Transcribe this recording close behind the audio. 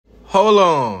Hold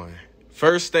on.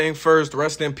 First thing first,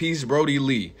 rest in peace, Brodie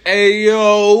Lee. Hey,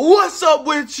 yo, what's up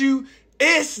with you?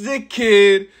 It's the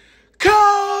kid,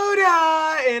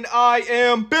 TheKYD, and I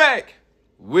am back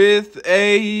with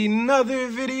another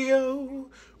video.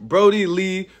 Brodie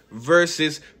Lee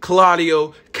versus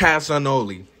Claudio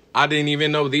Casanoli. I didn't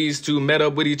even know these two met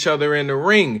up with each other in the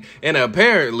ring, and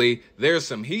apparently there's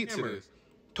some heat to this.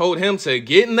 Told him to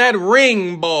get in that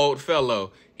ring, bald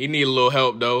fellow. He need a little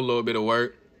help, though, a little bit of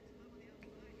work.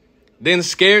 Then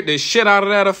scared the shit out of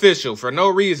that official for no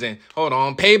reason. Hold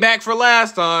on, payback for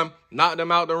last time. Knocked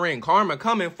him out the ring. Karma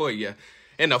coming for you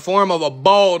in the form of a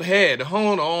bald head.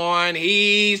 Hold on,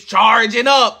 he's charging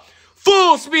up.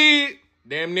 Full speed.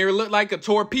 Damn near looked like a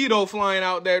torpedo flying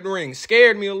out that ring.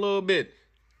 Scared me a little bit.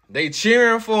 They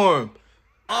cheering for him.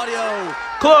 Claudio!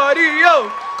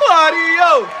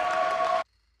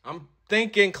 I'm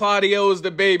thinking Claudio's the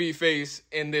baby face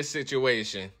in this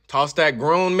situation. Toss that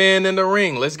grown man in the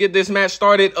ring. Let's get this match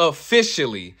started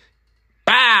officially.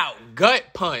 Bow, gut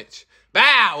punch.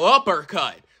 Bow,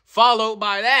 uppercut. Followed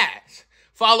by that.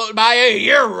 Followed by a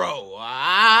euro.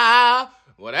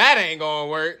 Well, that ain't gonna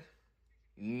work.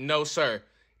 No, sir.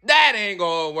 That ain't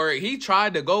gonna work. He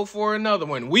tried to go for another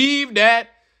one. Weave that.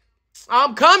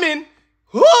 I'm coming.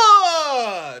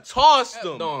 Tossed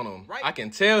him on him. I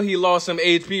can tell he lost some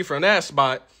HP from that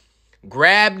spot.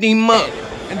 Grabbed him up.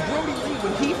 And Brodie Lee,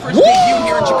 when he first debuted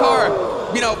here in Chikara,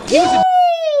 he was a...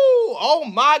 Oh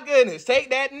my goodness,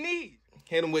 take that knee.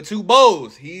 Hit him with two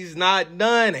bows. He's not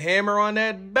done. Hammer on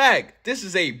that back. This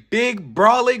is a big,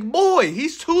 brolic boy.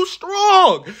 He's too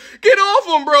strong. Get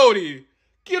off him, Brodie.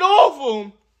 Get off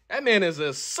him. That man is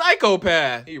a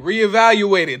psychopath. He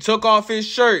reevaluated, took off his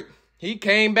shirt. He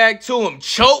came back to him,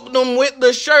 choked him with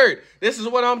the shirt. This is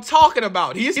what I'm talking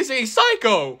about. He's a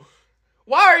psycho.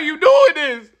 Why are you doing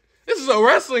this? This is a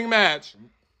wrestling match.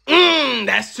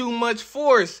 That's too much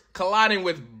force. Colliding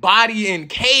with body and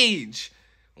cage.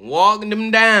 Walking him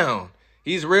down.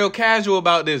 He's real casual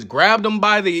about this. Grabbed him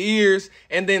by the ears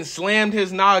and then slammed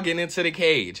his noggin into the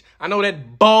cage. I know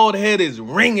that bald head is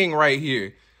ringing right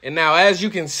here. And now, as you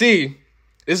can see,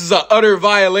 this is an utter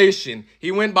violation.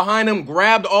 He went behind him,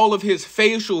 grabbed all of his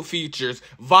facial features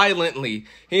violently.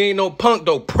 He ain't no punk,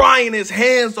 though, prying his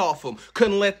hands off him.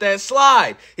 Couldn't let that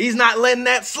slide. He's not letting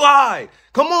that slide.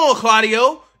 Come on,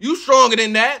 Claudio. You stronger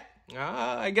than that.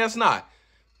 I guess not.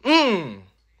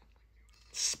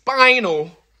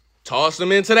 Spinal. Tossed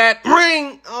him into that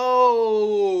ring.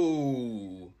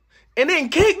 Oh. And then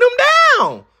kicked him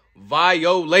down.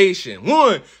 Violation.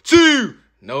 1, 2.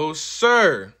 No,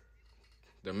 sir.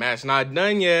 The match not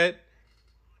done yet.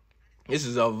 This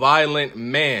is a violent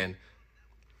man.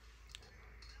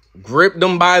 Gripped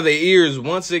him by the ears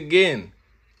once again.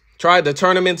 Tried to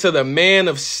turn him into the man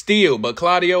of steel, but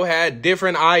Claudio had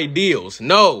different ideals.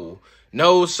 No,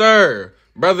 sir.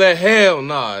 Brother, hell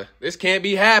nah. This can't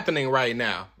be happening right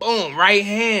now. Boom, right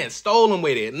hand. Stole him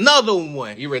with it. Another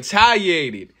one. He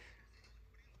retaliated.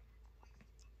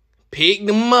 Picked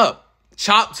him up.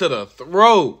 Chopped to the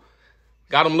throat.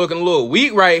 Got him looking a little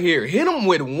weak right here. Hit him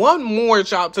with one more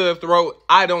chop to the throat.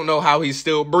 I don't know how he's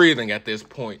still breathing at this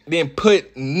point. Then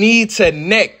put knee to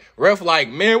neck. Ref like,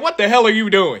 man, what the hell are you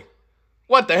doing?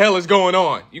 What the hell is going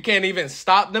on? You can't even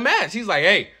stop the match. He's like,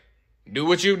 hey, do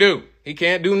what you do. He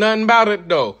can't do nothing about it,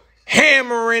 though.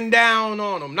 Hammering down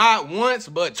on him. Not once,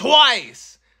 but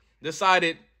twice.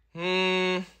 Decided,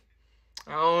 I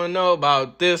don't know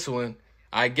about this one.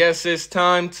 I guess it's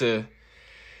time to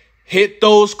hit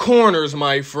those corners,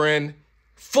 my friend.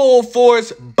 Full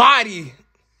force body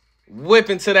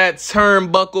whipping to that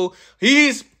turnbuckle.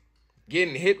 He's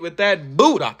getting hit with that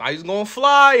boot. I thought he was going to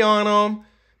fly on him.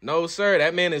 No, sir.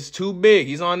 That man is too big.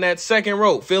 He's on that second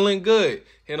rope, feeling good.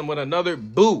 Hit him with another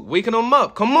boot, waking him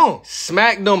up. Come on.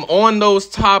 Smacked him on those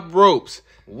top ropes.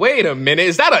 Wait a minute.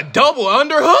 Is that a double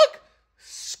underhook?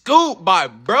 Scoop by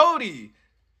Brodie.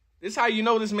 This is how you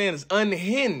know this man is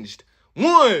unhinged.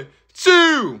 1,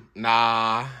 2.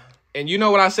 Nah. And you know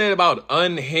what I said about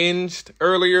unhinged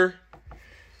earlier?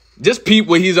 Just peep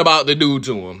what he's about to do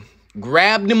to him.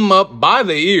 Grabbed him up by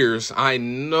the ears. I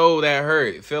know that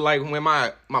hurt. Feel like when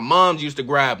my moms used to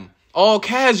grab him. All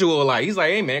casual like. He's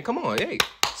like, hey, man, come on. Hey,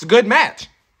 it's a good match.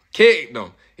 Kicked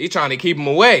him. He's trying to keep him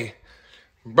away.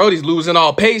 Brodie's losing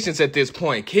all patience at this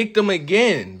point. Kicked him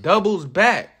again. Doubles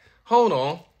back. Hold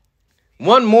on.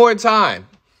 One more time.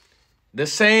 The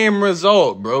same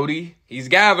result, Brodie. He's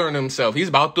gathering himself. He's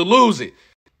about to lose it.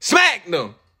 Smacked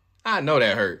him. I know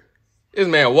that hurt. This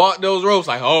man walked those ropes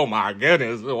like, oh my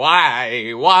goodness,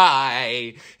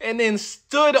 why? And then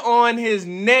stood on his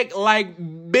neck like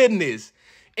business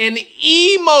and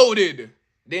emoted.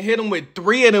 Then hit him with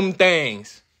 3 of them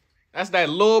things. That's that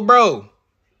little bro.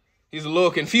 He's a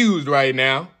little confused right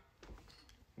now.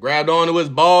 Grabbed onto his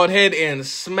bald head and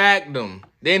smacked him.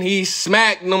 Then he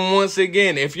smacked him once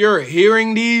again. If you're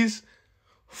hearing these,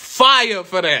 fire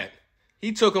for that.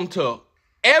 He took him to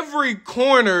every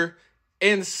corner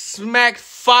and smacked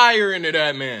fire into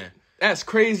that man. That's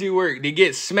crazy work to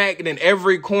get smacked in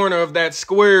every corner of that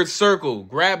squared circle.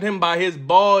 Grabbed him by his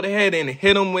bald head and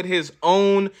hit him with his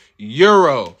own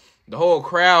euro. The whole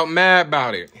crowd mad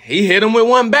about it. He hit him with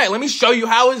one back. Let me show you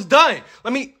how it's done.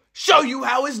 Let me show you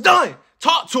how it's done.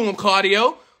 Talk to him,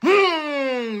 Claudio.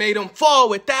 Made him fall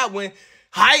with that one.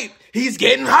 Hype. He's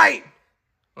getting hype.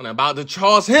 I'm about to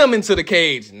toss him into the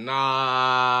cage.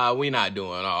 Nah, we not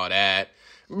doing all that.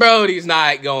 Brodie's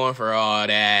not going for all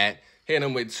that. Hit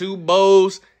him with 2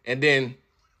 bows and then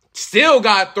still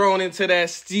got thrown into that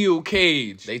steel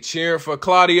cage. They cheering for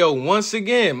Claudio once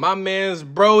again. My man's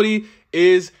Brodie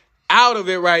is out of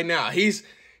it right now. He's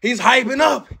hyping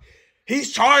up.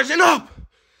 He's charging up.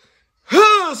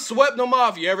 Swept him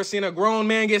off. You ever seen a grown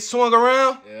man get swung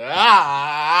around?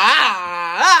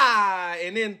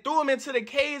 And then threw him into the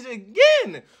cage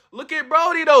again. Look at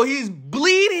Brodie though. He's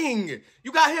bleeding.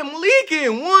 You got him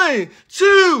leaking. 1,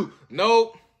 2.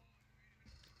 Nope.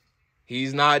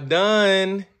 He's not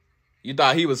done. You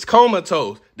thought he was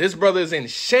comatose. This brother's in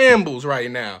shambles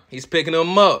right now. He's picking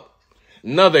him up.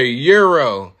 Another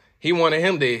euro. He wanted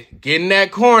him to get in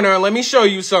that corner. Let me show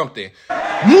you something.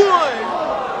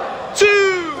 1,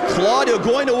 2. Claudio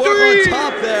going to work 3, on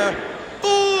top there.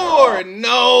 4.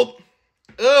 Nope.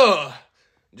 Ugh.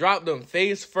 Dropped him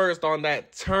face first on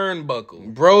that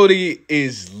turnbuckle. Brodie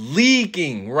is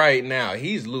leaking right now.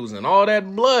 He's losing all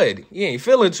that blood. He ain't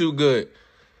feeling too good.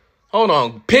 Hold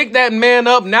on. Pick that man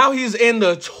up. Now he's in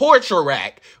the torture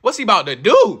rack. What's he about to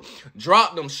do?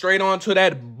 Dropped him straight onto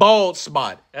that bald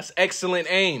spot. That's excellent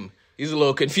aim. He's a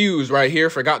little confused right here.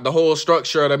 Forgot the whole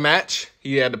structure of the match.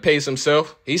 He had to pace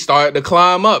himself. He started to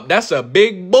climb up. That's a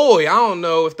big boy. I don't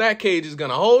know if that cage is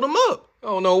going to hold him up. I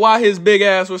don't know why his big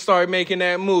ass would start making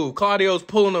that move. Claudio's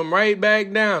pulling him right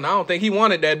back down. I don't think he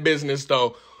wanted that business,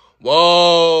 though.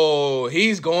 Whoa,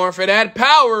 he's going for that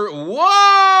power.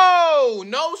 Whoa,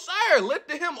 no, sir.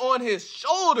 Lifted him on his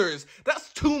shoulders.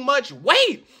 That's too much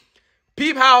weight.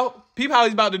 Peep how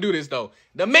he's about to do this, though.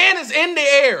 The man is in the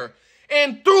air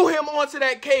and threw him onto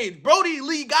that cage. Brodie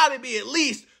Lee got to be at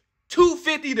least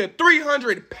 250 to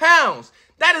 300 pounds.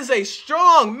 That is a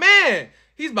strong man.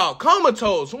 He's about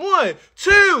comatose. 1,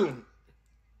 2.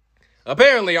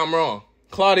 Apparently, I'm wrong.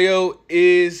 Claudio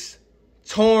is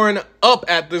torn up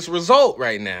at this result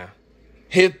right now.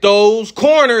 Hit those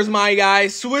corners, my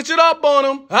guys. Switch it up on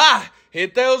them.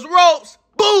 Hit those ropes.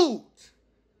 Boots.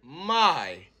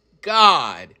 My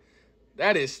God.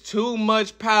 That is too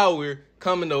much power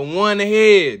coming to one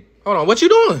head. Hold on, what you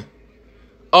doing?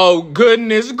 Oh,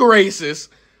 goodness gracious.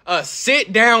 A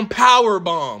sit-down power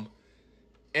bomb.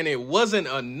 And it wasn't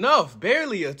enough.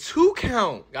 Barely a 2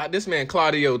 count. Got this man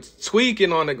Claudio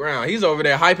tweaking on the ground. He's over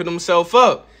there hyping himself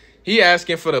up. He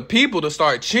asking for the people to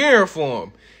start cheering for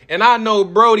him. And I know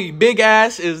Brodie, big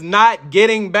ass, is not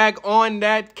getting back on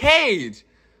that cage.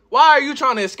 Why are you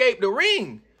trying to escape the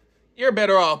ring? You're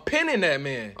better off pinning that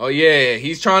man. Oh, yeah,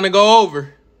 he's trying to go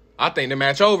over. I think the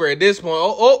match over at this point.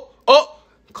 Oh.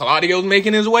 Claudio's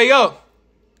making his way up.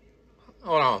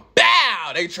 Hold on.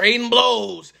 Bow! They trading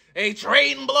blows.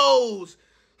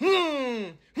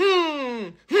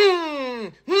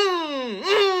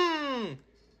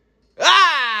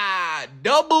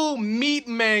 Double meat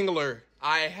mangler.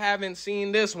 I haven't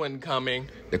seen this one coming.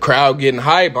 The crowd getting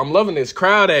hype. I'm loving this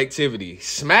crowd activity.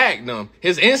 Smacked him.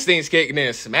 His instincts kicking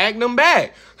in. Smacked him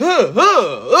back.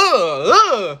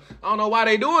 I don't know why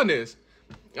they doing this.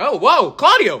 Oh, whoa.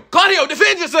 Claudio,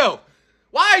 defend yourself.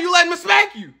 Why are you letting me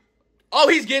smack you? Oh,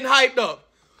 he's getting hyped up.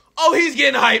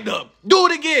 Do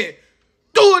it again.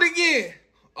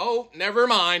 Oh, never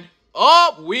mind.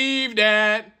 Oh, weave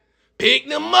that. Pick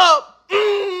them up. Pin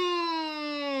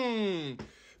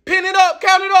it up.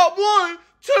 Count it up. 1,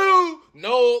 2.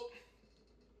 Nope.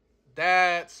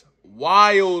 That's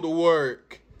wild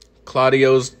work.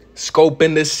 Claudio's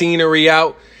scoping the scenery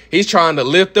out. He's trying to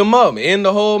lift him up in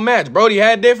the whole match. Brodie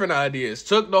had different ideas.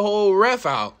 Took the whole ref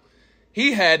out.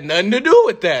 He had nothing to do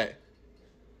with that.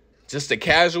 Just a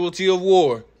casualty of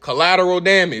war. Collateral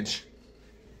damage.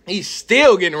 He's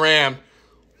still getting rammed.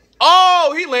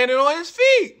 Oh, he landed on his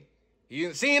feet. He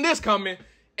didn't see this coming.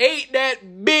 Ate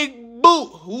that big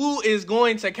boot. Who is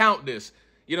going to count this?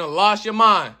 You done lost your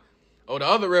mind. Oh, the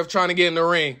other ref trying to get in the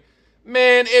ring.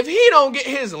 Man, if he don't get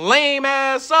his lame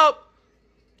ass up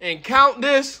and count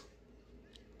this,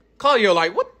 Claudio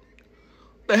like, what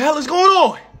the hell is going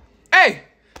on? Hey,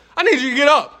 I need you to get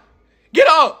up. Get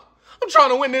up. I'm trying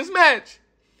to win this match.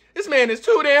 This man is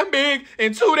too damn big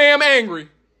and too damn angry.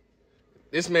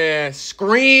 This man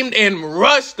screamed and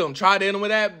rushed him. Tried to hit him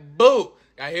with that boot.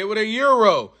 Got hit with a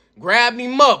Euro. Grabbed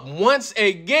him up once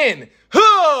again.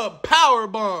 Power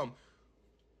bomb.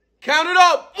 Count it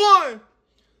up. 1,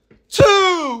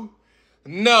 2.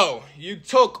 No, you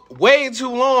took way too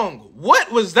long.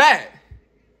 What was that?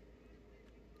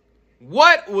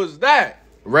 What was that?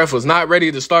 Ref was not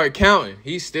ready to start counting.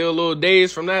 He's still a little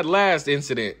dazed from that last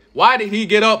incident. Why did he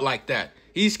get up like that?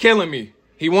 He's killing me.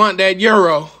 He want that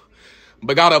Euro,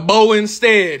 but got a bow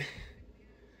instead.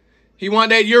 He want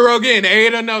that Euro again,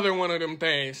 ate another one of them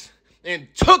things, and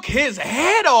took his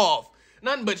head off.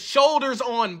 Nothing but shoulders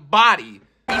on body.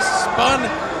 He spun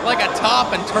like a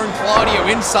top and turned Claudio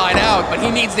inside out, but he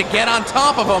needs to get on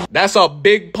top of him. That's a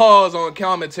big pause on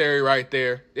commentary right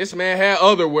there. This man had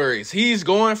other worries. He's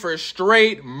going for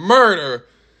straight murder.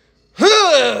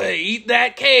 Eat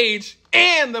that cage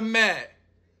and the mat.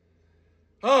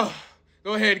 Go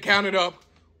ahead and count it up.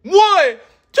 1,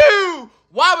 2.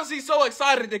 Why was he so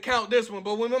excited to count this one?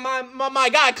 But when my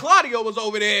guy Claudio was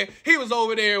over there, he was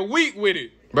over there weak with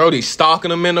it. Brodie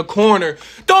stalking him in the corner.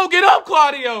 Don't get up,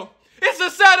 Claudio. It's a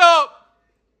setup.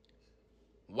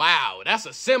 Wow, that's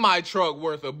a semi-truck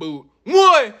worth of boot.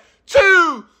 1,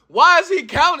 2. Why is he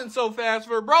counting so fast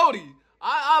for Brodie?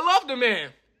 I love the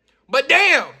man. But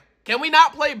damn, can we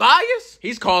not play bias?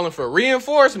 He's calling for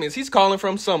reinforcements. He's calling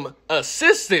from some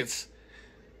assistants.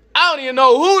 I don't even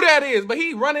know who that is, but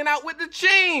he running out with the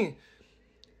chain.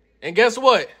 And guess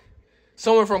what?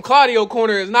 Someone from Claudio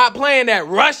corner is not playing that.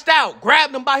 Rushed out,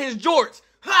 grabbed him by his jorts.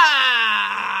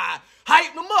 Ha!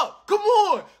 Hyped him up. Come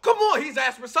on, come on. He's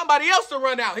asked for somebody else to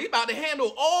run out. He's about to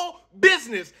handle all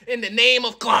business in the name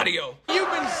of Claudio.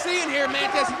 You've been seeing here,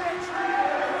 Mantis.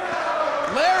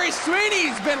 Larry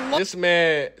Sweeney's been... This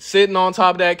man sitting on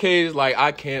top of that cage like,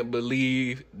 I can't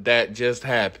believe that just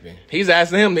happened. He's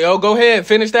asking him, yo, go ahead,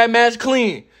 finish that match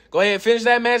clean. Go ahead, finish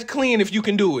that match clean if you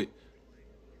can do it.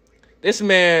 This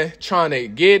man trying to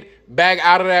get back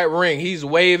out of that ring. He's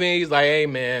waving. He's like, hey,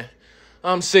 man,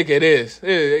 I'm sick of this.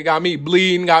 It got me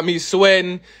bleeding, got me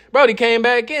sweating. Brodie came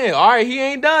back in. All right, he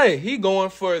ain't done. He going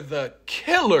for the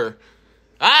killer.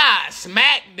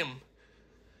 Smacked him.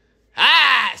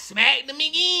 Smacked him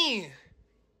again.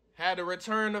 Had to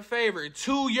return the favor.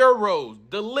 2 euros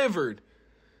delivered.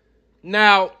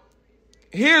 Now,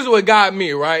 here's what got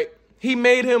me, right? He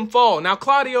made him fall. Now,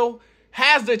 Claudio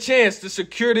has the chance to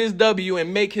secure this W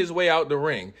and make his way out the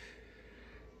ring.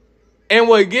 And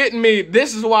what getting me,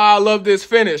 this is why I love this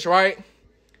finish, right?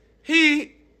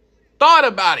 He thought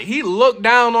about it. He looked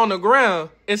down on the ground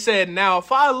and said, now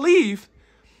if I leave,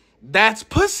 that's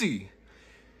pussy.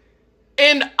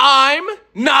 And I'm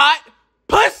not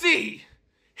pussy.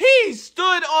 He stood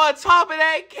on top of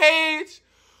that cage.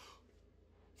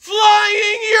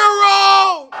 Flying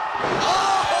Euro!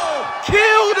 Oh!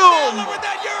 Killed him! With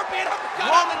that European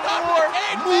One more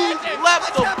move left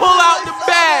to pull out the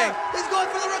bag. He's going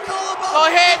for the Ricola ball. Go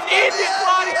ahead, end it,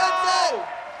 Claudio!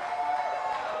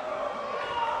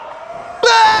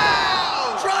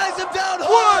 Bow! Tries him down 1,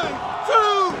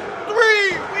 2,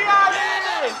 3. We out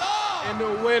here. And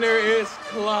the winner is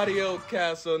Claudio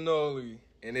Casanoli.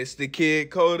 And it's the Kid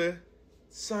Coda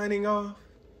signing off.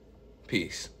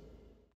 Peace.